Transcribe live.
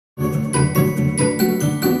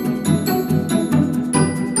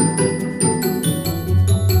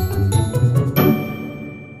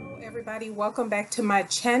welcome back to my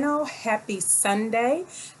channel. Happy Sunday.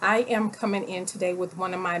 I am coming in today with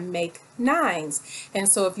one of my make nines,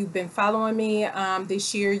 and so if you've been following me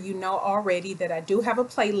this year, you know already that I do have a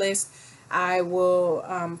playlist. I will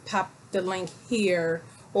pop the link here,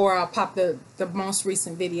 or I'll pop the most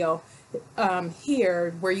recent video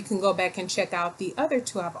here where you can go back and check out the other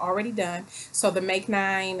two I've already done. So the make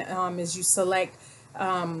nine is you select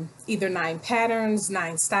either 9 patterns,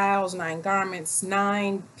 9 styles, 9 garments,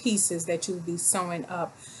 9 pieces that you'll be sewing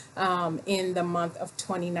up in the month of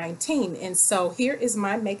 2019. And so here is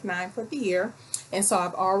my make 9 for the year. And so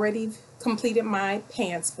I've already completed my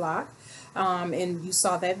pants block, and you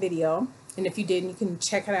saw that video, and if you didn't, you can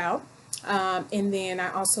check it out. And then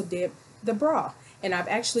I also did the bra, and I've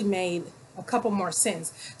actually made a couple more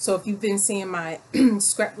since. So if you've been seeing my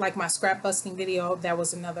my scrap busting video, that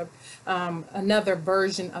was another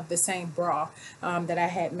version of the same bra that I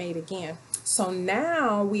had made again. So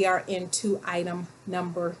now we are into item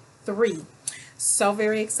number 3. So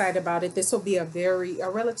very excited about it. This will be a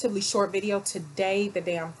relatively short video. Today, the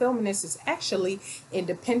day I'm filming this, is actually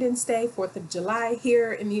Independence Day, 4th of July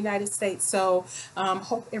here in the United States. So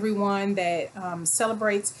hope everyone that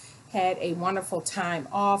celebrates had a wonderful time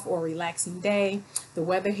off or relaxing day. The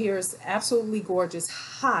weather here is absolutely gorgeous,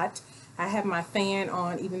 hot. I have my fan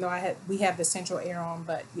on, even though we have the central air on,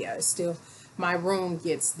 but yeah, it's still, my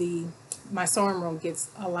sewing room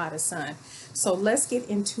gets a lot of sun. So let's get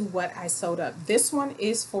into what I sewed up. This one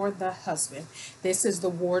is for the husband. This is the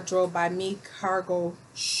Wardrobe by Me cargo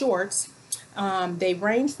shorts. They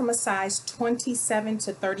range from a size 27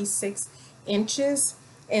 to 36 inches,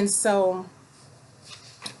 and so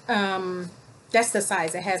that's the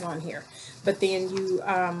size it has on here. But then you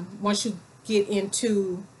once you get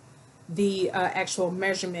into the actual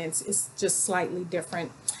measurements, it's just slightly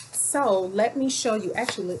different. So let me show you,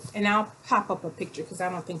 actually, and I'll pop up a picture because I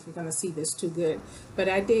don't think you're going to see this too good, but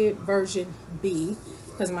I did version B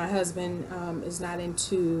because my husband is not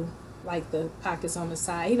into like the pockets on the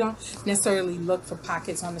side. He don't necessarily look for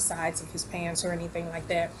pockets on the sides of his pants or anything like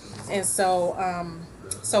that. And so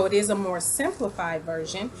so it is a more simplified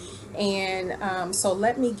version. And so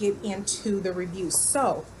let me get into the review.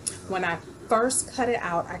 So when I first cut it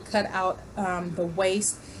out, I cut out the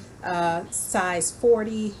waist size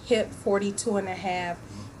 40, hip 42.5,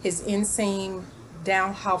 his inseam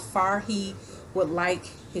down how far he would like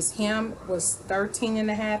his hem was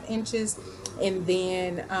 13.5 inches, and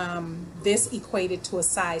then this equated to a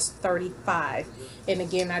size 35, and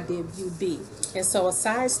again I did UB. And so a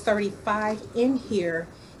size 35 in here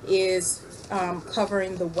is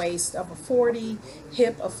covering the waist of a 40,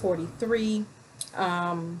 hip of 43,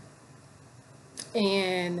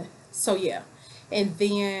 and so yeah. And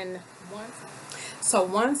then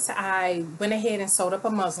once I went ahead and sewed up a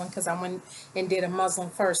muslin, because I went and did a muslin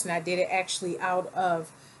first, and I did it actually out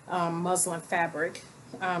of muslin fabric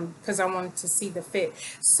because I wanted to see the fit.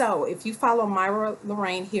 So if you follow Myra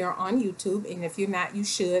Lorraine here on YouTube, and if you're not, you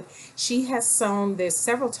should, she has sewn this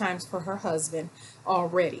several times for her husband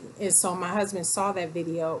already. And so my husband saw that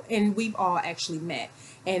video, and we've all actually met,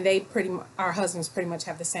 and our husbands pretty much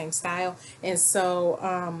have the same style. And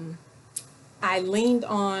so I leaned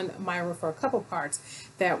on Myra for a couple parts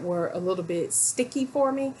that were a little bit sticky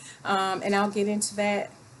for me, and I'll get into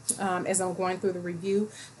that as I'm going through the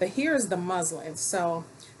review. But here's the muslin. So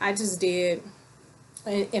I just did,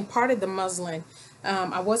 in part of the muslin,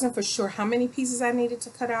 I wasn't for sure how many pieces I needed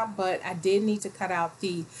to cut out, but I did need to cut out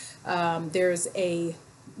there's a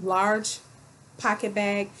large pocket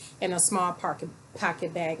bag and a small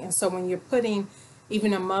pocket bag. And so when you're putting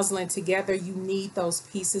even a muslin together, you need those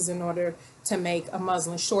pieces in order to make a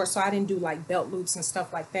muslin short. So I didn't do like belt loops and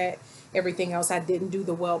stuff like that. Everything else, I didn't do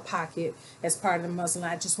the welt pocket as part of the muslin.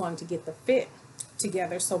 I just wanted to get the fit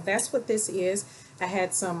together. So that's what this is. I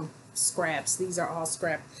had some scraps. These are all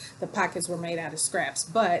scrap. The pockets were made out of scraps,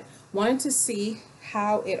 but wanted to see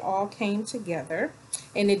how it all came together,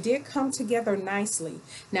 and it did come together nicely.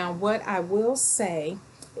 Now what I will say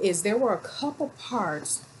is there were a couple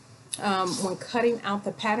parts when cutting out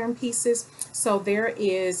the pattern pieces. So there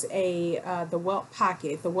is the welt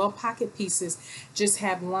pocket. The welt pocket pieces just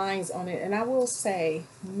have lines on it, and I will say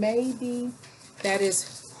maybe that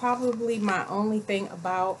is probably my only thing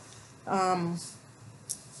about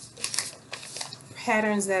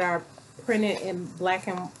patterns that are printed in black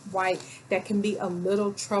and white that can be a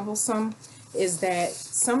little troublesome, is that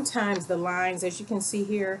sometimes the lines, as you can see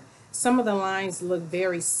here, some of the lines look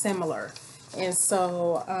very similar. And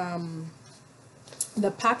so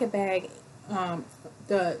the pocket bag,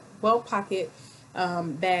 the welt pocket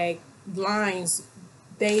bag lines,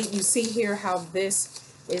 you see here how this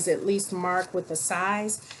is at least marked with the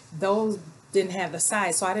size. Those didn't have the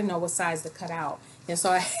size, so I didn't know what size to cut out. And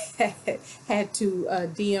so I had to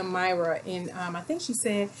DM Myra, and I think she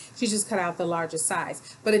said she just cut out the largest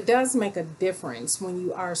size. But it does make a difference when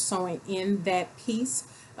you are sewing in that piece,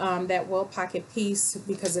 that welt pocket piece,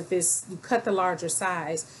 because if it's, you cut the larger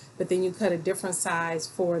size, but then you cut a different size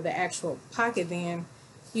for the actual pocket, then,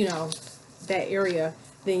 you know, that area,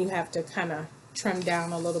 then you have to kind of trim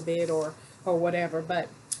down a little bit or whatever. But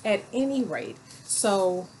at any rate,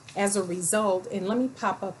 so as a result, and let me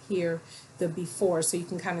pop up here the before so you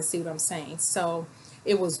can kind of see what I'm saying. So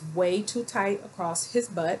it was way too tight across his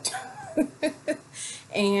butt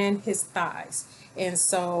and his thighs. And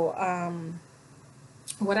so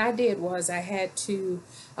what I did was I had to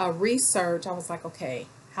research. I was like, okay,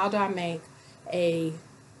 how do I make a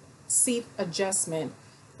seat adjustment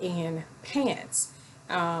in pants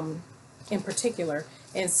in particular?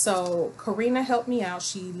 And so Karina helped me out.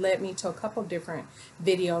 She led me to a couple different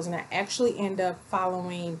videos, and I actually end up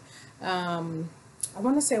following, I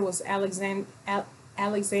want to say it was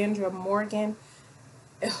Alexandra Morgan.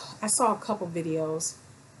 I saw a couple videos.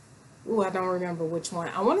 Ooh, I don't remember which one.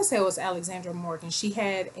 I want to say it was Alexandra Morgan. She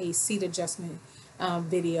had a seat adjustment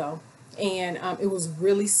video, and it was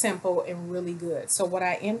really simple and really good. So what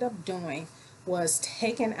I ended up doing was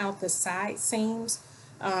taking out the side seams,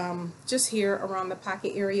 just here around the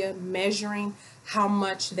pocket area, measuring how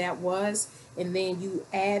much that was, and then you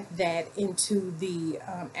add that into the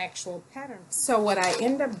actual pattern. So what I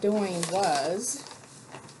ended up doing was,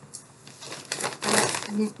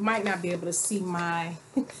 you might not be able to see my,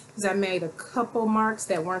 because I made a couple marks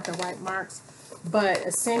that weren't the right marks, but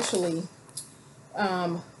essentially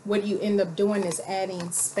what you end up doing is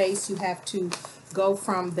adding space. You have to go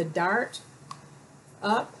from the dart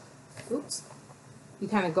up, oops, you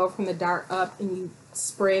kind of go from the dart up and you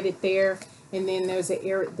spread it there, and then there's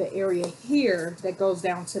the area here that goes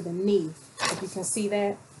down to the knee. If you can see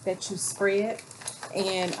that you spread,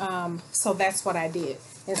 and so that's what I did.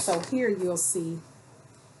 And so here you'll see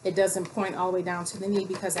it doesn't point all the way down to the knee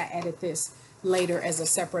because I added this later as a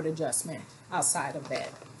separate adjustment outside of that.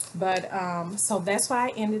 But so that's why I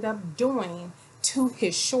ended up doing to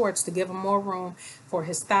his shorts, to give him more room for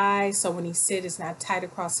his thighs, so when he sits, it's not tight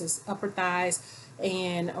across his upper thighs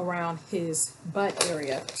and around his butt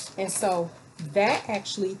area. And so that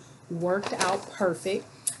actually worked out perfect.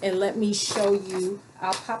 And let me show you,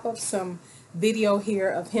 I'll pop up some video here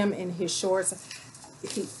of him in his shorts.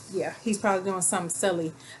 He's probably doing something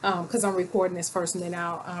silly because I'm recording this first, and then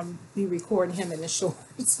I'll be recording him in the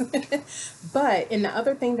shorts. But, and the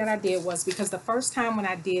other thing that I did was, because the first time when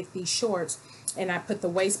I did these shorts and I put the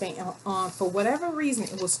waistband on, for whatever reason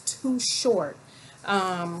it was too short.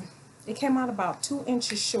 It came out about 2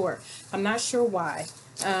 inches short. I'm not sure why,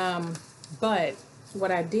 but what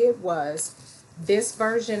I did was, this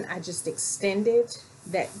version I just extended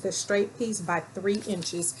the straight piece by 3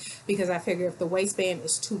 inches, because I figure if the waistband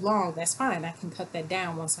is too long, that's fine, I can cut that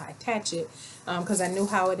down once I attach it, because I knew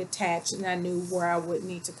how it attached and I knew where I would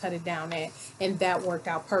need to cut it down at, and that worked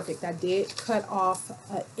out perfect. I did cut off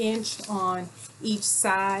 1 inch on each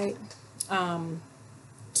side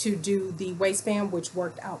to do the waistband, which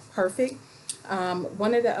worked out perfect.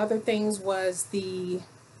 One of the other things was the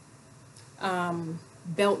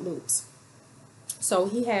belt loops. So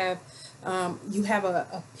you have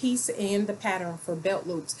a piece in the pattern for belt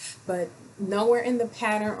loops, but nowhere in the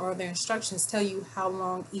pattern or the instructions tell you how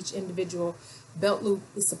long each individual belt loop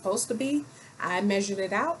is supposed to be. I measured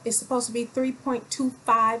it out. It's supposed to be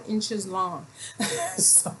 3.25 inches long.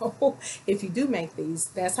 So if you do make these,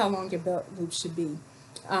 that's how long your belt loop should be.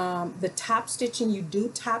 The top stitching, you do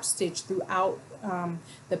top stitch throughout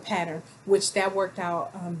the pattern, which that worked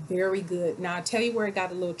out very good. Now I'll tell you where it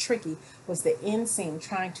got a little tricky was the inseam,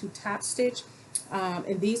 trying to top stitch,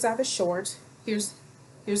 and these are the shorts. Here's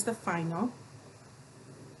the final.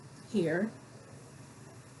 Here's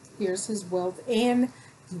his welt, and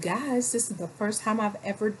you guys, this is the first time I've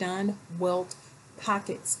ever done welt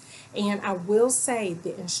pockets, and I will say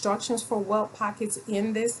the instructions for welt pockets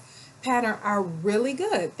in this pattern are really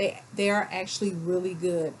good. They are actually really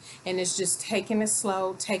good, and it's just taking it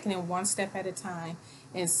slow, taking it one step at a time.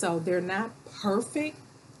 And so they're not perfect,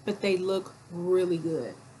 but they look really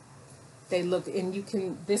good. They look, and you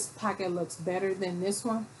can, this pocket looks better than this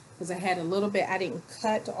one because I had a little bit, I didn't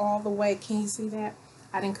cut all the way. Can you see that?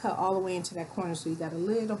 I didn't cut all the way into that corner, so you got a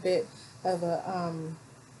little bit of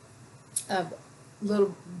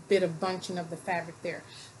bunching of the fabric there.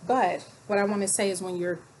 But what I want to say is, when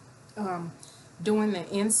you're doing the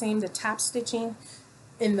inseam, the top stitching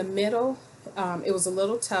in the middle, it was a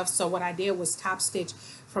little tough. So what I did was top stitch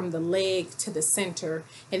from the leg to the center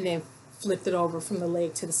and then flipped it over from the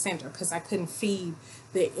leg to the center because I couldn't feed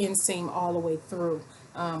the inseam all the way through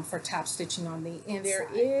for top stitching on the inside. There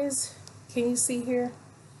is, can you see here?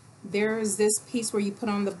 There is this piece where you put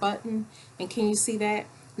on the button, and can you see that?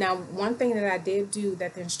 Now, one thing that I did do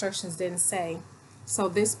that the instructions didn't say, so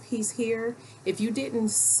this piece here, if you didn't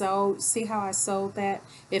sew, see how I sewed that?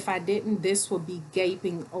 If I didn't, this would be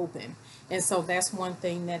gaping open. And so that's one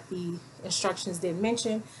thing that the instructions didn't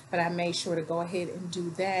mention, but I made sure to go ahead and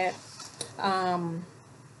do that.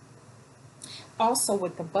 Also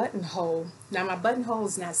with the buttonhole, now my buttonhole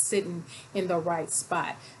is not sitting in the right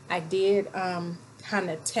spot. I did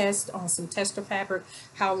kind of test on some tester fabric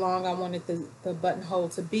how long I wanted the buttonhole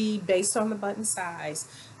to be based on the button size,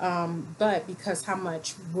 but because how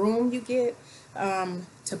much room you get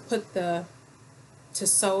to put to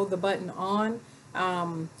sew the button on,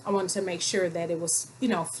 I wanted to make sure that it was, you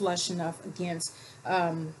know, flush enough against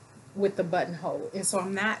with the buttonhole. And so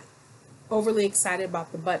I'm not overly excited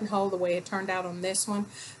about the buttonhole the way it turned out on this one,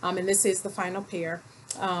 and this is the final pair,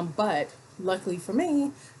 but luckily for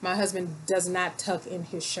me, my husband does not tuck in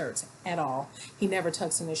his shirts at all. He never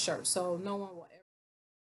tucks in his shirts, so no one will ever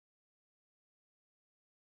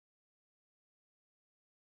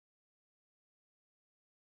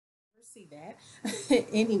see that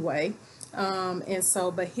anyway. And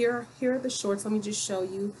so, but here are the shorts. Let me just show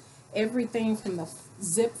you everything from the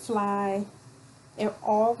zip fly. And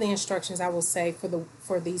all the instructions, I will say,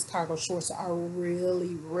 for these cargo shorts are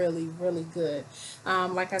really, really, really good.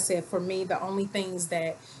 Like I said, for me, the only things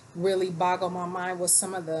that really boggle my mind was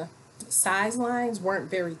some of the size lines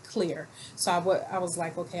weren't very clear. So I was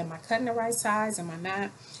like, okay, am I cutting the right size? Am I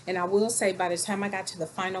not? And I will say, by the time I got to the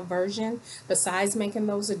final version, besides making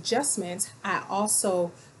those adjustments, I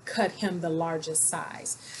also cut him the largest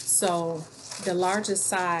size. So the largest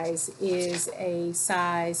size is a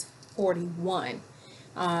size 41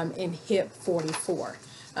 and hip 44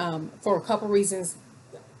 for a couple reasons.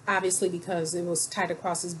 Obviously because it was tight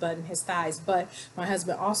across his butt and his thighs, but my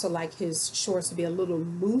husband also liked his shorts to be a little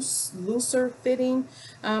looser fitting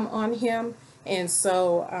on him, and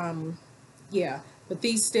so yeah, but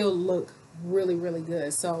these still look really, really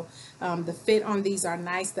good. So the fit on these are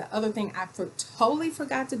nice. The other thing I totally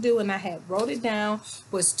forgot to do, and I had wrote it down,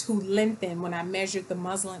 was to lengthen. When I measured the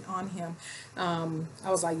muslin on him, I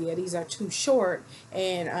was like, yeah, these are too short,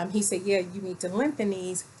 and he said, yeah, you need to lengthen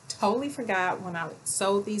these. Totally forgot when I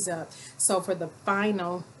sewed these up. So for the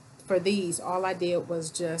final, for these, all I did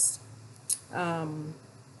was just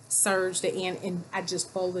serge the end, and I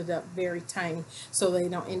just folded up very tiny so they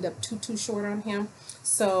don't end up too short on him.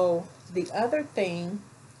 So the other thing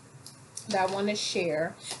that I want to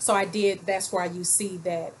share, so I did, that's why you see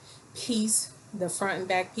that piece, the front and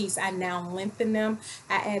back piece, I now lengthen them.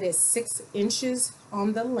 I added 6 inches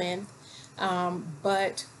on the length,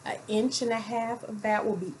 but 1.5 inches of that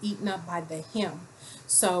will be eaten up by the hem.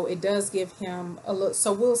 So it does give him a look.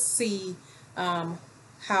 So we'll see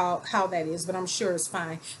how that is, but I'm sure it's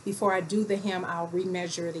fine. Before I do the hem, I'll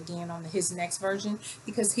remeasure it again on his next version,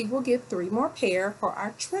 because he will get 3 more pair for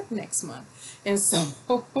our trip next month. And so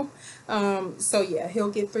so yeah,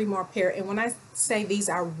 he'll get 3 more pair. And when I say these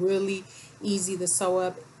are really easy to sew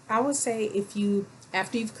up, I would say if you,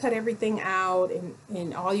 after you've cut everything out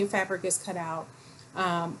and all your fabric is cut out,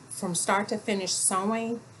 from start to finish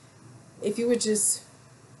sewing, if you were just,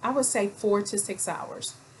 I would say 4 to 6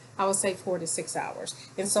 hours. I would say 4 to 6 hours.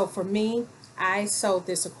 And so for me, I sewed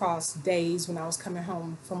this across days when I was coming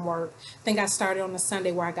home from work. I think I started on a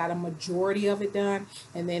Sunday where I got a majority of it done,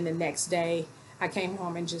 and then the next day I came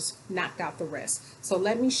home and just knocked out the rest. So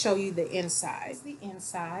let me show you the inside. This is the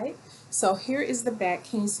inside. So here is the back.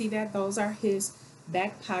 Can you see that? Those are his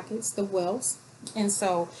back pockets, the welts. And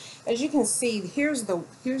so as you can see, here's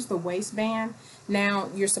the waistband. Now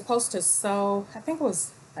you're supposed to sew, I think it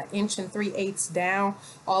was 1 3/8 inches down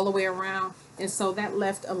all the way around, and so that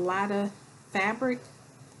left a lot of fabric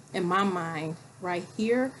in my mind right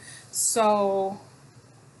here. So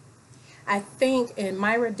I think, and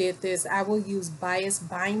Myra did this, I will use bias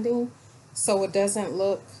binding so it doesn't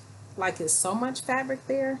look like it's so much fabric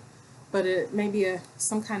there, but it maybe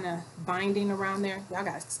some kind of binding around there. Y'all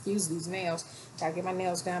gotta excuse these nails, gotta get my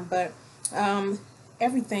nails done. But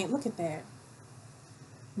everything, look at that,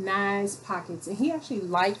 nice pockets. And he actually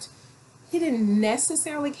liked, he didn't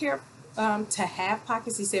necessarily care to have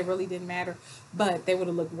pockets. He said it really didn't matter, but they would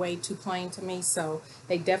have looked way too plain to me, so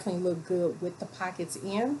they definitely look good with the pockets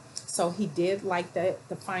in. So he did like that,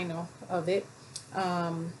 the final of it.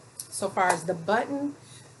 So far as the button,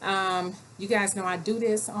 You guys know I do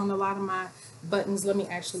this on a lot of my buttons. Let me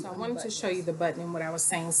actually, I wanted to show you the button and what I was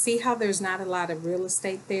saying. See how there's not a lot of real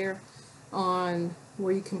estate there on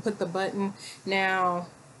where you can put the button. Now,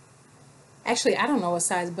 actually, I don't know what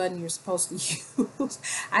size button you're supposed to use.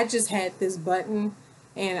 I just had this button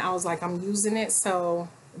and I was like, I'm using it. So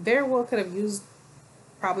very well could have used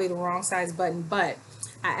probably the wrong size button, but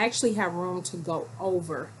I actually have room to go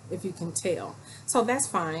over, if you can tell. So that's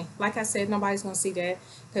fine. Like I said, nobody's going to see that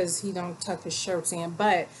because he don't tuck his shirts in.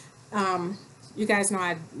 But you guys know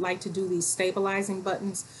I like to do these stabilizing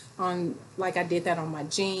buttons on, like I did that on my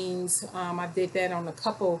jeans. I did that on a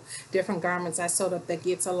couple different garments I sewed up that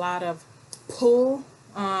gets a lot of pull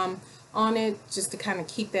on it, just to kind of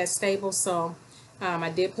keep that stable. So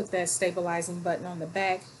I did put that stabilizing button on the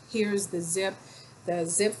back. Here's the zip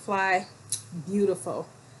fly, beautiful.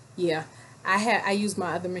 Yeah, I used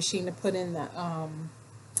my other machine to put in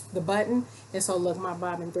the button, and so look, my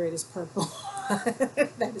bobbin thread is purple.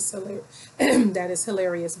 That is hilarious. That is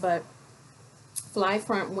hilarious. But fly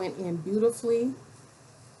front went in beautifully.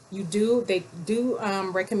 They do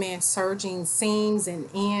recommend serging seams and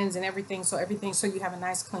ends and everything, so you have a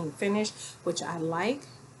nice clean finish, which I like.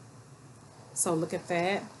 So look at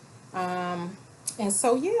that. And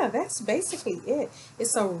so yeah, that's basically it.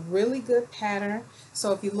 It's a really good pattern.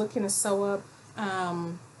 So if you're looking to sew up,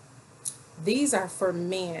 these are for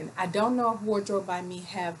men. I don't know if Wardrobe by Me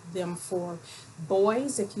have them for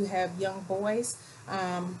boys, if you have young boys,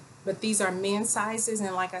 but these are men's sizes.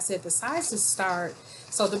 And like I said, the sizes start,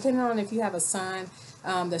 so depending on if you have a son,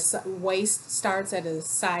 the waist starts at a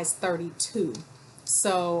size 32.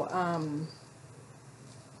 So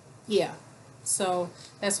yeah, so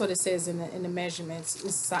that's what it says in the measurements.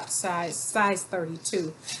 It's size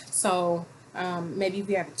 32. So maybe if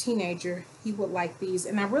you have a teenager, he would like these.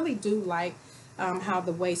 And I really do like how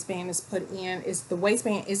the waistband is put in. The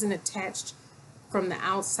waistband isn't attached from the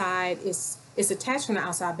outside. It's attached from the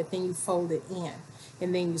outside, but then you fold it in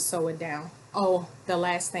and then you sew it down. Oh, the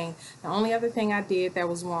last thing, the only other thing I did that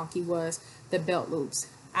was wonky was the belt loops.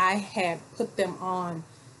 I had put them on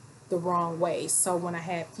the wrong way, so when I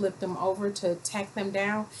had flipped them over to tack them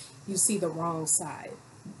down, you see the wrong side.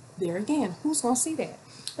 There again, who's gonna see that?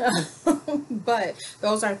 But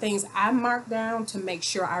those are things I mark down to make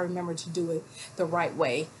sure I remember to do it the right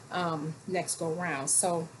way next go round.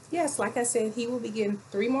 So yes, like I said, he will be getting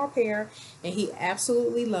 3 more pair, and he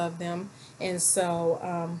absolutely loved them. And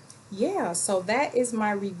so yeah, so that is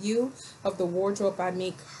my review of the Wardrobe by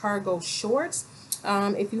Me cargo shorts.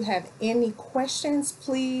 If you have any questions,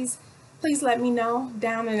 please let me know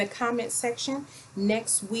down in the comment section.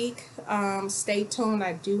 Next week, stay tuned.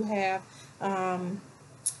 I do have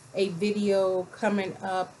a video coming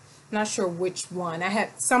up. Not sure which one. I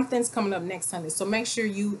have something's coming up next Sunday, so make sure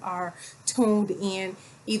you are tuned in.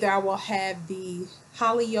 Either I will have the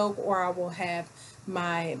holly yoke or I will have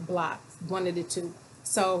my block, one of the two.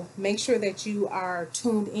 So make sure that you are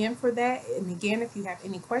tuned in for that. And again, if you have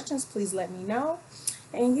any questions, please let me know.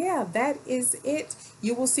 And yeah, that is it.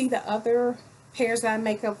 You will see the other pairs that I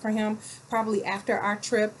make up for him probably after our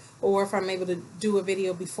trip, or if I'm able to do a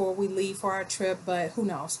video before we leave for our trip, but who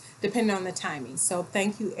knows, depending on the timing. So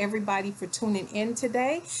thank you everybody for tuning in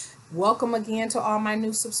today. Welcome again to all my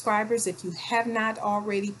new subscribers. If you have not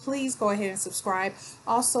already, please go ahead and subscribe.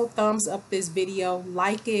 Also, thumbs up this video,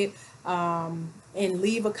 like it, and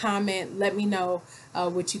leave a comment. Let me know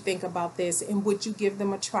what you think about this, and would you give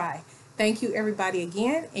them a try. Thank you everybody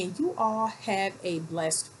again, and you all have a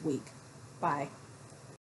blessed week. Bye.